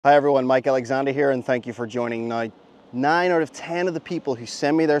Hi everyone, Mike Alexander here, and thank you for joining. Now, 9 out of 10 of the people who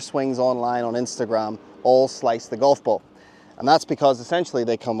send me their swings online on Instagram all slice the golf ball. And that's because essentially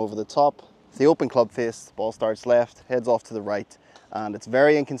they come over the top, the open club face, the ball starts left, heads off to the right, and it's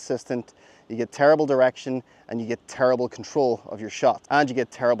very inconsistent. You get terrible direction and you get terrible control of your shot, and you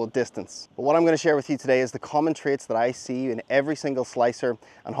get terrible distance. But what I'm going to share with you today is the common traits that I see in every single slicer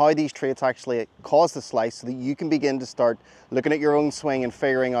and how these traits actually cause the slice, so that you can begin to start looking at your own swing and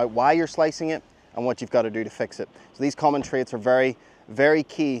figuring out why you're slicing it and what you've got to do to fix it. So these common traits are very, very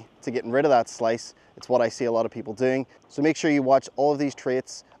key to getting rid of that slice. It's what I see a lot of people doing. So make sure you watch all of these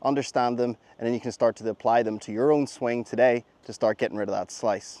traits, understand them, and then you can start to apply them to your own swing today to start getting rid of that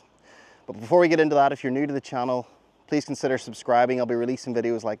slice. But before we get into that, if you're new to the channel, please consider subscribing. I'll be releasing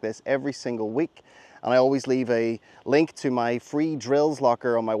videos like this every single week. And I always leave a link to my free drills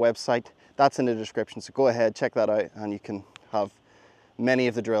locker on my website. That's in the description, so go ahead, check that out, and you can have many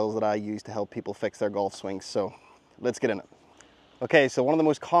of the drills that I use to help people fix their golf swings. So let's get in it. Okay, so one of the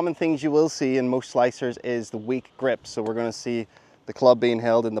most common things you will see in most slicers is the weak grip. So we're going to see the club being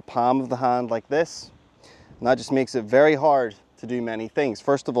held in the palm of the hand like this. And that just makes it very hard to do many things.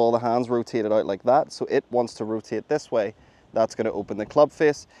 First of all, the hand's rotated out like that, so it wants to rotate this way. That's going to open the club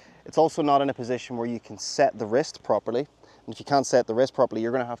face. It's also not in a position where you can set the wrist properly. And if you can't set the wrist properly,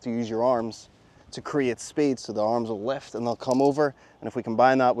 you're going to have to use your arms to create speed. So the arms will lift and they'll come over. And if we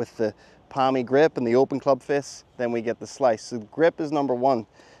combine that with the palmy grip and the open club face, then we get the slice. So the grip is number one.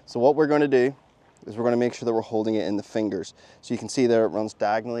 So what we're going to do is we're going to make sure that we're holding it in the fingers. So you can see there it runs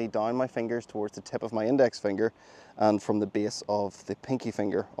diagonally down my fingers towards the tip of my index finger and from the base of the pinky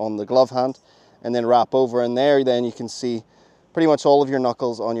finger on the glove hand, and then wrap over in there. Then you can see pretty much all of your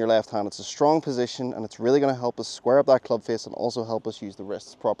knuckles on your left hand. It's a strong position and it's really going to help us square up that club face and also help us use the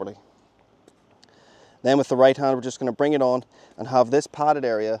wrists properly. Then with the right hand, we're just going to bring it on and have this padded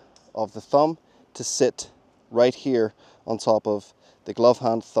area of the thumb to sit right here on top of the glove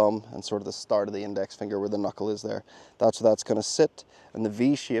hand, thumb, and sort of the start of the index finger where the knuckle is there. That's where that's going to sit, and the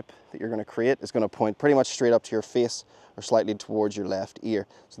V shape that you're going to create is going to point pretty much straight up to your face or slightly towards your left ear.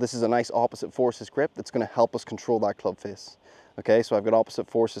 So this is a nice opposite forces grip that's going to help us control that club face. Okay, so I've got opposite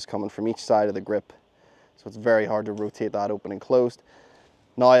forces coming from each side of the grip, so it's very hard to rotate that open and closed.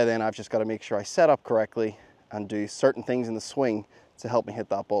 Now then, I've just got to make sure I set up correctly and do certain things in the swing to help me hit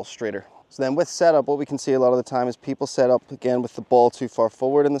that ball straighter. So then with setup, what we can see a lot of the time is people set up again with the ball too far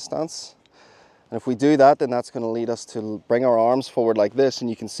forward in the stance. And if we do that, then that's going to lead us to bring our arms forward like this. And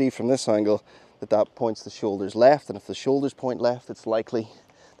you can see from this angle that that points the shoulders left. And if the shoulders point left, it's likely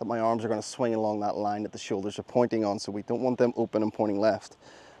that my arms are going to swing along that line that the shoulders are pointing on. So we don't want them open and pointing left.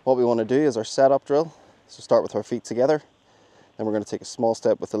 What we want to do is our setup drill. So start with our feet together. Then we're going to take a small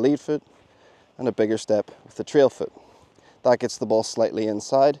step with the lead foot and a bigger step with the trail foot. That gets the ball slightly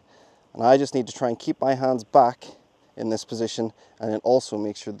inside. And I just need to try and keep my hands back in this position, and then also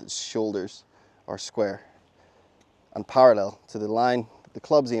make sure that the shoulders are square and parallel to the line that the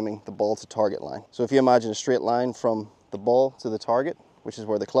club's aiming the ball to target line. So if you imagine a straight line from the ball to the target, which is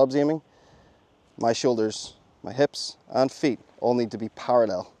where the club's aiming, my shoulders, my hips and feet all need to be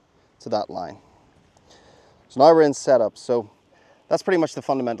parallel to that line. So now we're in setup. So that's pretty much the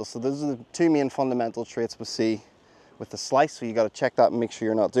fundamentals. So those are the two main fundamental traits we see with the slice. So you got to check that and make sure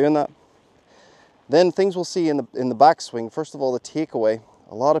you're not doing that. Then things we'll see in the backswing. First of all, the takeaway.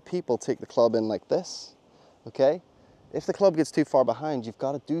 A lot of people take the club in like this, okay? If the club gets too far behind, you've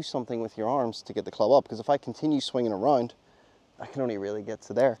got to do something with your arms to get the club up, because if I continue swinging around, I can only really get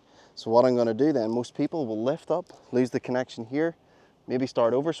to there. So what I'm going to do then, most people will lift up, lose the connection here, maybe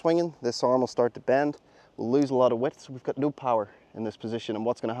start over swinging. This arm will start to bend. We'll lose a lot of width, so we've got no power in this position. And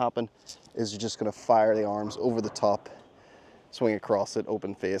what's going to happen is you're just going to fire the arms over the top, swing across it,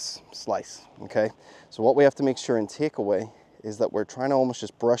 open face, slice, okay? So what we have to make sure in takeaway is that we're trying to almost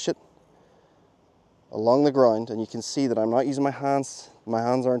just brush it along the ground, and you can see that I'm not using my hands. My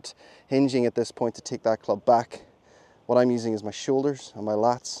hands aren't hinging at this point to take that club back. What I'm using is my shoulders and my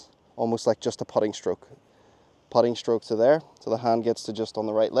lats, almost like just a putting stroke. Putting stroke to there, so the hand gets to just on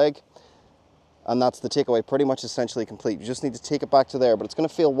the right leg. And that's the takeaway, pretty much essentially complete. You just need to take it back to there, but it's going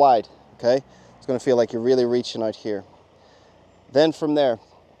to feel wide, okay? It's going to feel like you're really reaching out here. Then from there,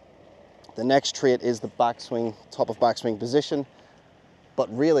 the next trait is the backswing, top of backswing position,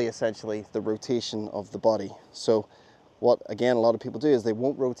 but really essentially the rotation of the body. So what, again, a lot of people do is they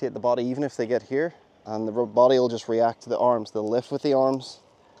won't rotate the body even if they get here, and the body will just react to the arms. They'll lift with the arms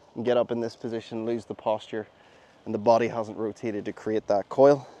and get up in this position, lose the posture, and the body hasn't rotated to create that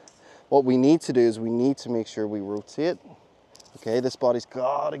coil. What we need to do is we need to make sure we rotate. Okay, this body's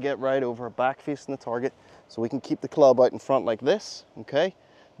got to get right over, back facing the target, so we can keep the club out in front like this, okay?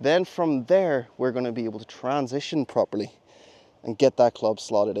 Then from there, we're going to be able to transition properly and get that club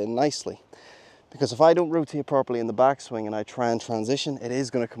slotted in nicely. Because if I don't rotate properly in the backswing and I try and transition, it is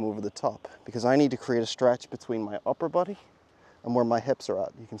going to come over the top, because I need to create a stretch between my upper body and where my hips are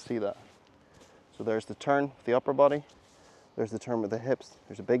at. You can see that. So there's the turn with the upper body, there's the turn with the hips.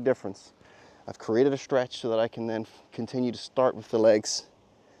 There's a big difference. I've created a stretch so that I can then continue to start with the legs,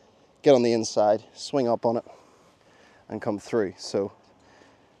 get on the inside, swing up on it, and come through. So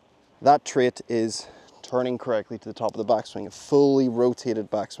that trait is turning correctly to the top of the backswing, a fully rotated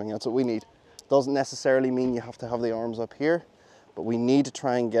backswing. That's what we need. Doesn't necessarily mean you have to have the arms up here, but we need to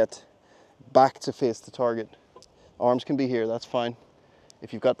try and get back to face the target. Arms can be here, that's fine.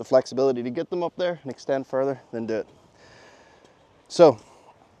 If you've got the flexibility to get them up there and extend further, then do it. So,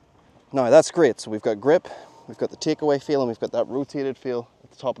 now that's great. So we've got grip, we've got the takeaway feel, and we've got that rotated feel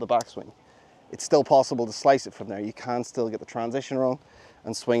at the top of the backswing. It's still possible to slice it from there. You can still get the transition wrong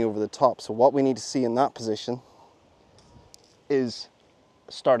and swing over the top. So what we need to see in that position is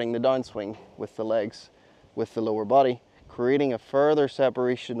starting the downswing with the legs, with the lower body, creating a further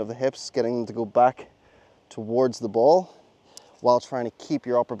separation of the hips, getting them to go back towards the ball while trying to keep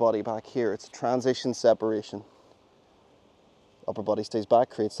your upper body back here. It's a transition separation. Upper body stays back,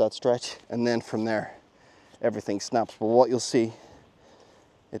 creates that stretch, and then from there, everything snaps. But what you'll see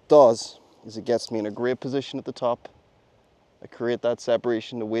it does is it gets me in a great position at the top. I create that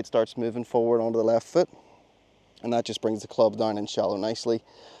separation, the weight starts moving forward onto the left foot, and that just brings the club down in shallow nicely.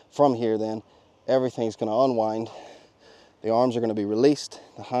 From here then, everything's going to unwind. The arms are going to be released,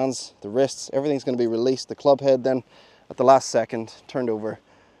 the hands, the wrists, everything's going to be released. The club head then, at the last second, turned over,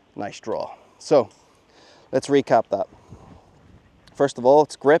 nice draw. So, let's recap that. First of all,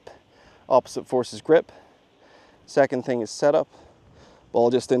 it's grip, opposite force is grip. Second thing is setup, ball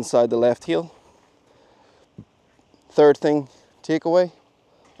just inside the left heel. Third thing, takeaway,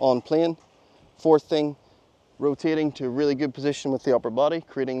 on plane. Fourth thing, rotating to a really good position with the upper body,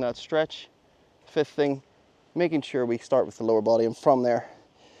 creating that stretch. Fifth thing, making sure we start with the lower body, and from there,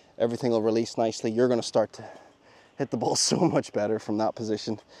 everything will release nicely. You're going to start to hit the ball so much better from that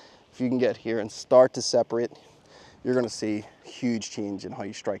position. If you can get here and start to separate, you're going to see a huge change in how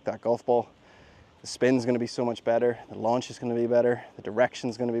you strike that golf ball. The spin's going to be so much better, the launch is going to be better, the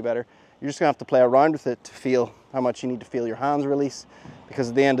direction's going to be better. You're just going to have to play around with it to feel how much you need to feel your hands release, because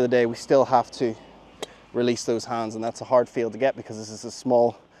at the end of the day, we still have to release those hands, and that's a hard feel to get because this is a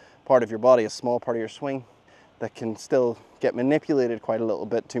small part of your body, a small part of your swing that can still get manipulated quite a little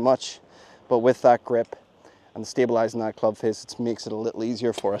bit too much. But with that grip and stabilizing that club face, it makes it a little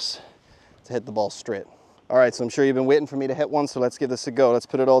easier for us to hit the ball straight. All right, so I'm sure you've been waiting for me to hit one, so let's give this a go. Let's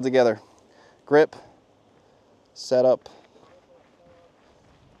put it all together. Grip, setup,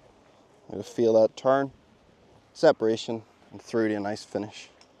 you'll feel that turn, separation, and through to a nice finish.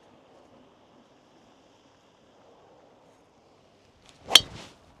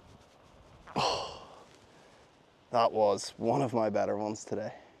 That was one of my better ones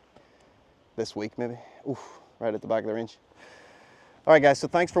today. This week, maybe. Oof, right at the back of the range. All right, guys, so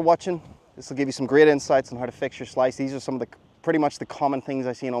thanks for watching. This will give you some great insights on how to fix your slice. These are some of the pretty much the common things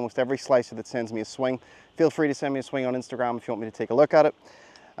I see in almost every slicer that sends me a swing. Feel free to send me a swing on Instagram if you want me to take a look at it.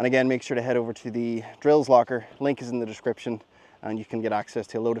 And again, make sure to head over to the drills locker. Link is in the description, and you can get access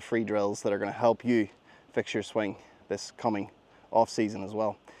to a load of free drills that are going to help you fix your swing this coming off season as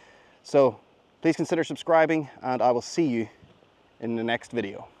well. So please consider subscribing, and I will see you in the next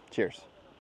video. Cheers.